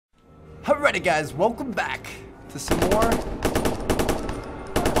Alrighty guys, welcome back to some more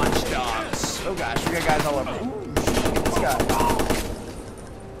Watch Dogs. Oh gosh, we got guys all over. Ooh, shoot, look at this guy.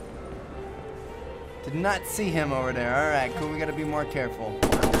 Did not see him over there. Alright, cool, we gotta be more careful.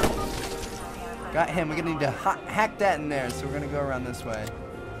 Got him, we're gonna need to hack that in there, so we're gonna go around this way.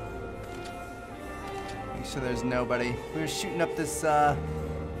 Make sure there's nobody. We were shooting up this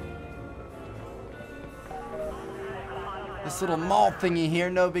little mall thingy here,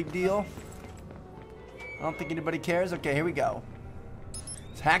 no big deal. I don't think anybody cares. Okay, here we go.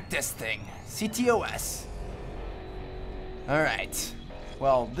 Let's hack this thing. CTOS. Alright.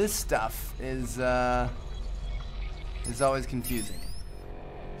 Well, this stuff is always confusing.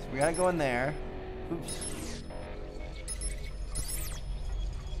 So we gotta go in there. Oops.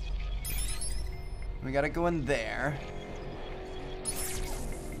 We gotta go in there.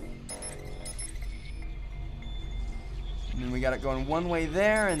 And then we got it going one way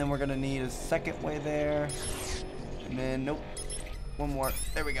there, and then we're gonna need a second way there. And then, nope. One more.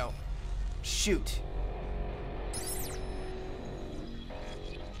 There we go. Shoot.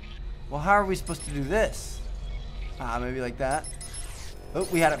 Well, how are we supposed to do this? Maybe like that. Oh,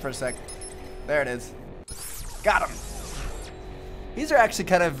 we had it for a sec. There it is. Got him. These are actually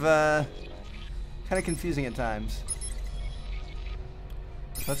kind of confusing at times.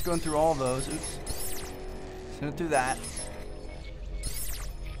 Let's go through all of those. Oops. Send it through that.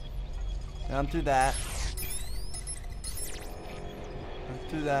 Down through that. Up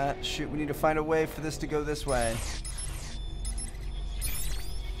through that. Shoot, we need to find a way for this to go this way.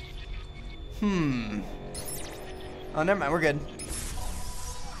 Oh, never mind, we're good.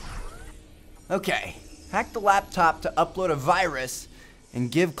 Okay. Hack the laptop to upload a virus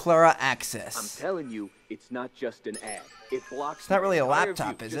and give Clara access. I'm telling you, it's not just an ad. It blocks. It's not really a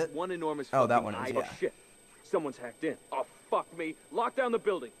laptop, is it? One enormous oh, that one is, yeah. Oh, shit. Someone's hacked in. Oh, fuck me. Lock down the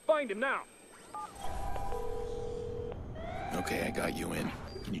building. Find him now. Okay, I got you in.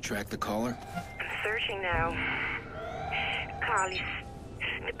 Can you track the caller? I'm searching now. Carly,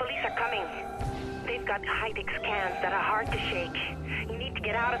 the police are coming. They've got high-tech scans that are hard to shake. You need to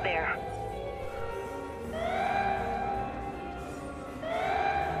get out of there.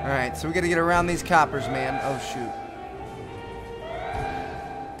 Alright, so we gotta get around these coppers, man. Oh, shoot.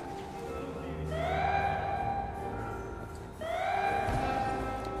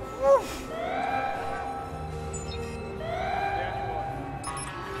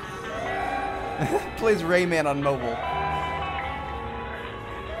 Plays Rayman on mobile.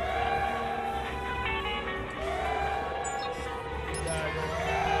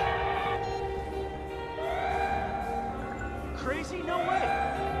 Crazy? No way.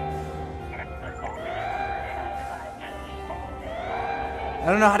 I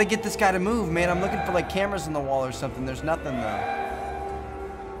don't know how to get this guy to move, man. I'm looking for like cameras on the wall or something. There's nothing though.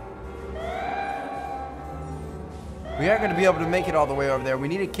 We aren't going to be able to make it all the way over there. We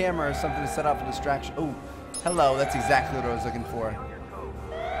need a camera or something to set off a distraction. Oh, hello. That's exactly what I was looking for.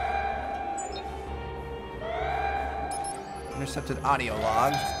 Intercepted audio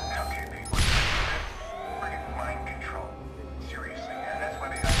log. Okay, people. Friggin' mind control. Seriously, man. That's why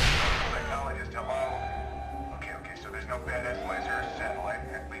they have psychologists. Hello? Okay, so there's no bad SLAs or a satellite.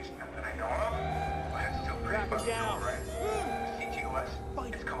 At least not that I know of. But it's still pretty fucking cool, right? CTOS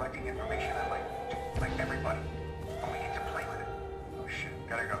is collecting information on like everybody. We need to play with it. Oh shit,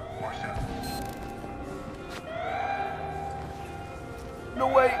 gotta go. More stuff. No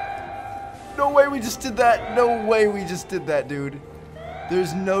way. No way we just did that. No way we just did that, dude.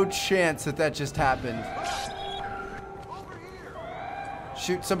 There's no chance that that just happened.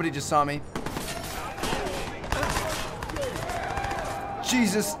 Shoot, somebody just saw me.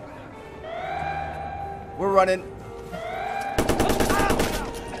 Jesus. We're running.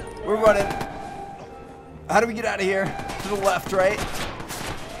 We're running. How do we get out of here? To the left, right?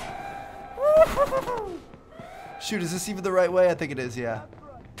 Shoot, is this even the right way? I think it is, yeah.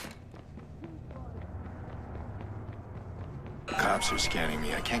 Cops are scanning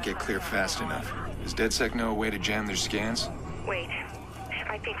me. I can't get clear fast enough. Does DedSec know a way to jam their scans? Wait,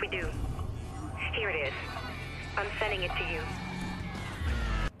 I think we do. Here it is. I'm sending it to you.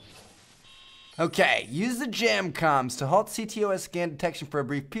 Okay, use the jam comms to halt CTOS scan detection for a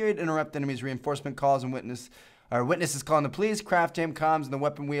brief period, interrupt enemies' reinforcement calls and witnesses calling the police, craft jam comms in the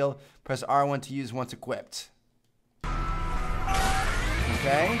weapon wheel, press R1 to use once equipped.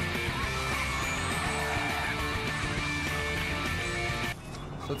 Okay.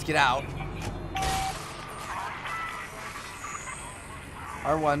 So let's get out.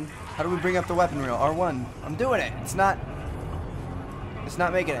 R1. How do we bring up the weapon wheel? R1. I'm doing it. It's not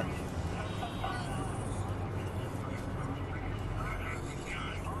making it.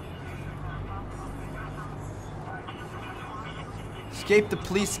 Escape the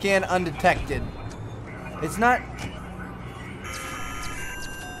police scan undetected. It's not...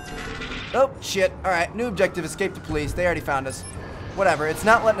 Oh, shit. Alright, new objective, escape the police. They already found us. Whatever, it's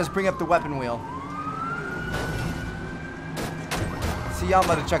not letting us bring up the weapon wheel. See y'all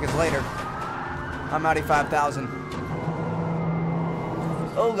mother chuckers later. I'm Audi 5000.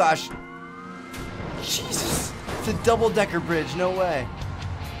 Oh gosh. Jesus. It's a double-decker bridge, no way.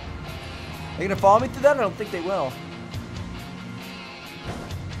 They gonna follow me through that? I don't think they will.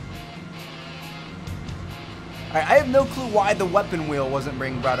 Alright, I have no clue why the weapon wheel wasn't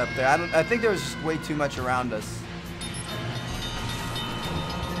being brought up there. I think there was just way too much around us.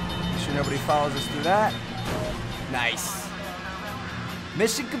 Make sure nobody follows us through that. Nice.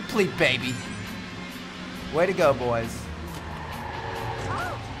 Mission complete, baby. Way to go, boys.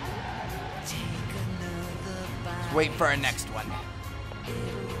 Let's wait for our next one.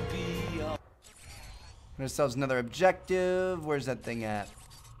 Get ourselves another objective. Where's that thing at?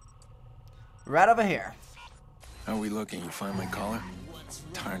 Right over here. How are we looking? You find my collar?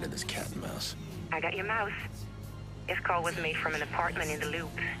 Tired of this cat and mouse. I got your mouse. This call was made from an apartment in the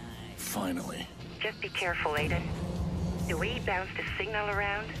Loop. Finally. Just be careful, Aiden. The way he bounced the signal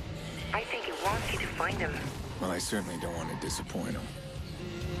around, I think he wants you to find him. Well, I certainly don't want to disappoint him.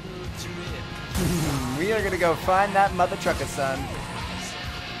 We are gonna go find that mother trucker, son.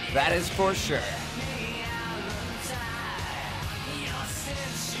 That is for sure.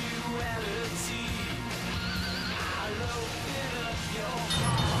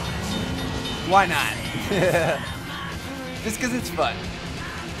 Why not? Just because it's fun.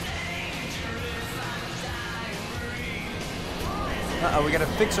 Uh-oh, we got a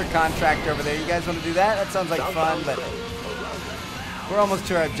fixer contract over there. You guys want to do that? That sounds like fun, but we're almost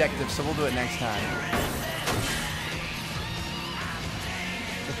to our objective, so we'll do it next time.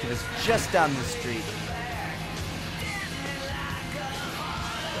 Look at us just down the street.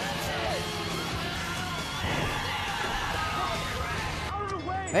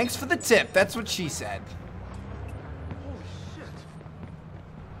 Thanks for the tip. That's what she said.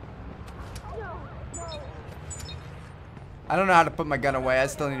 I don't know how to put my gun away. I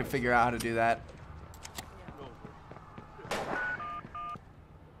still need to figure out how to do that.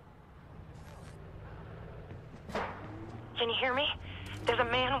 Can you hear me? There's a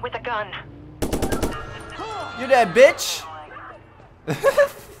man with a gun. You're dead, bitch.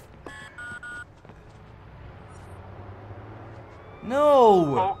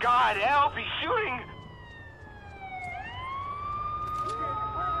 No. Oh God, help! He's shooting!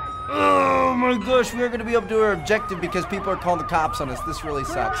 Oh my gosh, we are going to be able to do our objective because people are calling the cops on us. This really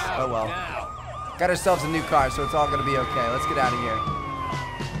sucks. Oh well. Got ourselves a new car, so it's all going to be okay. Let's get out of here.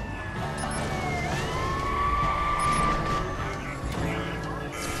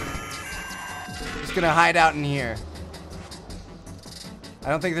 Just going to hide out in here. I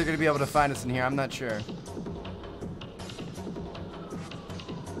don't think they're going to be able to find us in here. I'm not sure.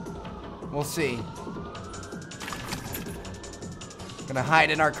 We'll see. Gonna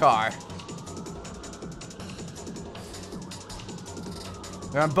hide in our car.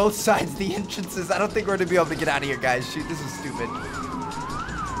 They're on both sides of the entrances. I don't think we're gonna be able to get out of here, guys. Shoot, this is stupid.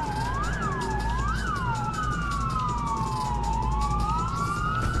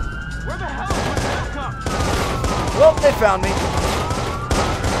 Where the hell did that come? Well, they found me.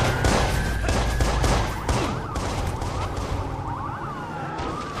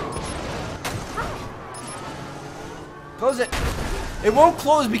 Close it. It won't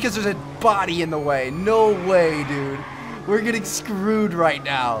close because there's a body in the way. No way, dude. We're getting screwed right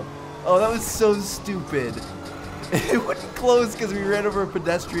now. Oh, that was so stupid. It wouldn't close because we ran over a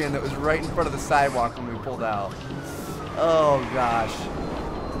pedestrian that was right in front of the sidewalk when we pulled out. Oh, gosh.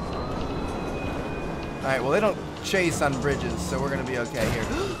 Alright, well, they don't chase on bridges, so we're going to be okay here.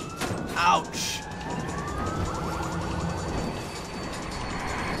 Ouch.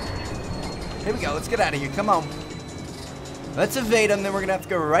 Here we go. Let's get out of here. Come on. Let's evade them, then we're going to have to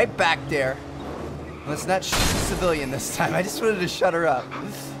go right back there. Let's not shoot a civilian this time. I just wanted to shut her up.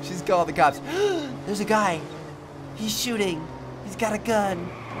 She's called the cops. There's a guy. He's shooting. He's got a gun.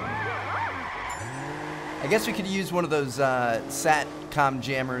 I guess we could use one of those SATCOM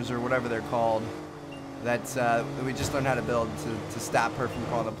jammers or whatever they're called. That we just learned how to build to stop her from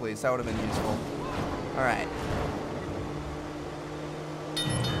calling the police. That would have been useful. All right.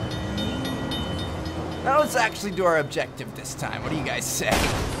 Now let's actually do our objective this time. What do you guys say?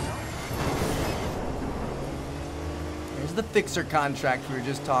 Here's the fixer contract we were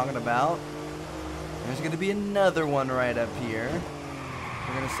just talking about. There's going to be another one right up here.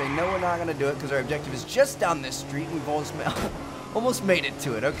 We're going to say, no, we're not going to do it because our objective is just down this street. We've almost made it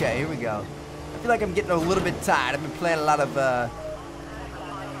to it. Okay, here we go. I feel like I'm getting a little bit tired. I've been playing a lot of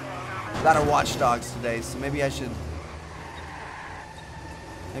A lot of Watch Dogs today, so maybe I should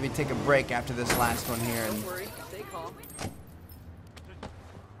maybe take a break after this last one here and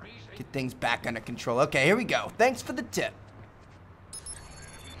get things back under control. Okay, here we go. Thanks for the tip.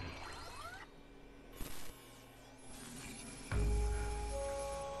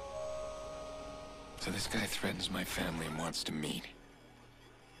 So this guy threatens my family and wants to meet.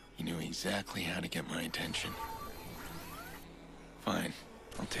 He knew exactly how to get my attention. Fine,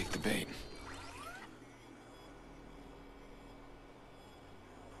 I'll take the bait.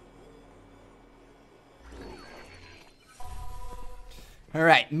 All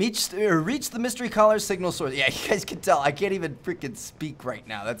right, reach the mystery caller signal source. Yeah, you guys can tell I can't even freaking speak right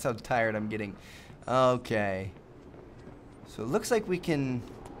now. That's how tired I'm getting. Okay. So it looks like we can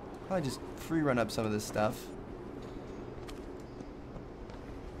probably just free run up some of this stuff.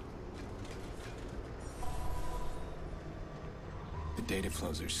 The data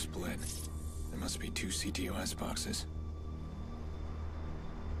flows are split. There must be 2 CTOS boxes.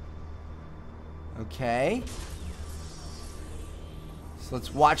 Okay. So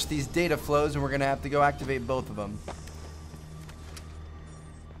let's watch these data flows, and we're gonna have to go activate both of them.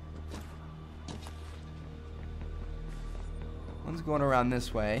 One's going around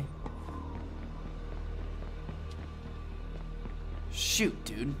this way. Shoot,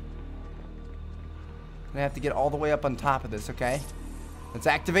 dude. I have to get all the way up on top of this, okay? Let's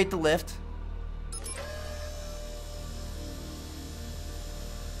activate the lift.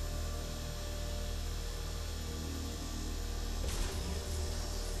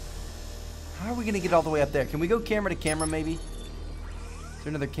 How are we gonna get all the way up there? Can we go camera to camera, maybe? Is there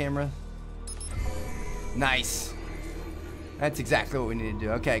another camera? Nice. That's exactly what we need to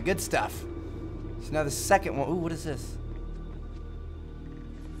do. Okay, good stuff. So now the second one. Ooh, what is this?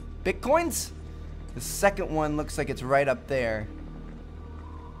 Bitcoins? The second one looks like it's right up there.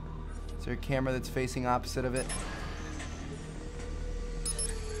 Is there a camera that's facing opposite of it?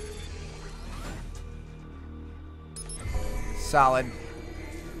 Solid.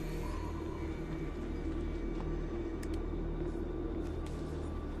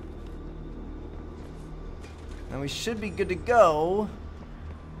 Now we should be good to go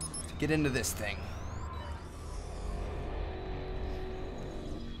to get into this thing.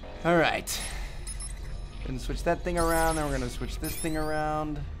 All right. Gonna switch that thing around, then we're gonna switch this thing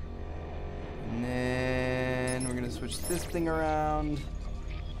around. And then we're gonna switch this thing around.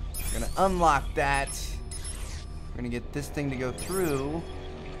 We're gonna unlock that. We're gonna get this thing to go through.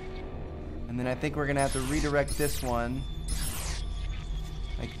 And then I think we're gonna have to redirect this one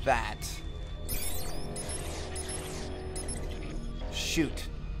like that. Shoot.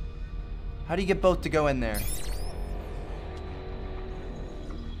 How do you get both to go in there?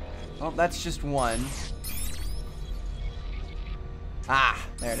 Well, that's just one. Ah,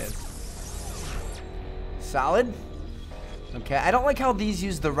 there it is. Solid. Okay, I don't like how these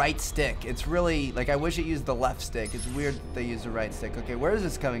use the right stick. It's really, like, I wish it used the left stick. It's weird that they use the right stick. Okay, where is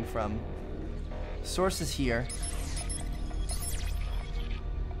this coming from? Source is here.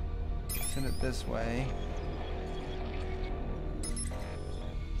 Send it this way.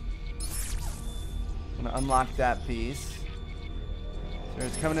 I'm gonna unlock that piece. So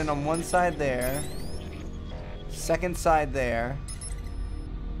it's coming in on one side there. Second side there.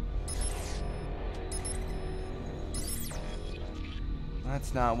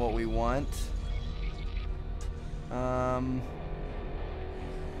 That's not what we want.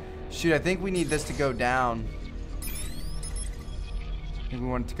 Shoot, I think we need this to go down. I think we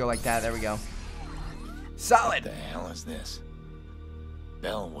want it to go like that. There we go. Solid! What the hell is this?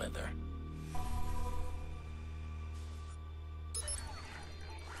 Bellwether.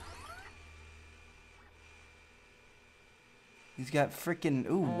 He's got freaking...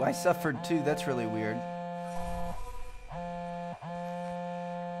 Ooh, I suffered too. That's really weird.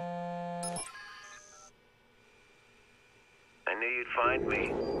 I knew you'd find me.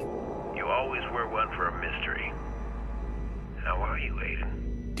 You always were one for a mystery. How are you,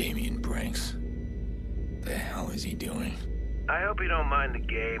 Aiden? Damien Branks. The hell is he doing? I hope you don't mind the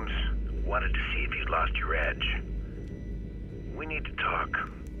games. Wanted to see if you'd lost your edge. We need to talk.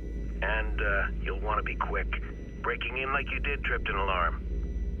 And, you'll want to be quick. Breaking in like you did tripped an alarm.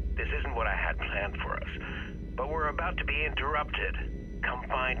 This isn't what I had planned for us. But we're about to be interrupted. Come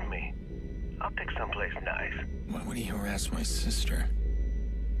find me. I'll pick someplace nice. Why would he harass my sister?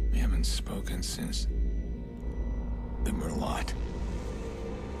 We haven't spoken since... the Merlot.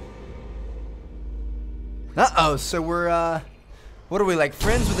 Uh-oh, so we're, what are we, like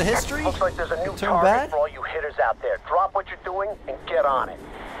friends with a history? Looks like there's a new Turn target bad? for all you hitters out there. Drop what you're doing and get on it.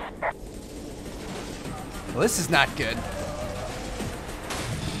 Well, this is not good.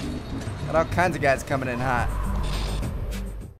 Got all kinds of guys coming in hot.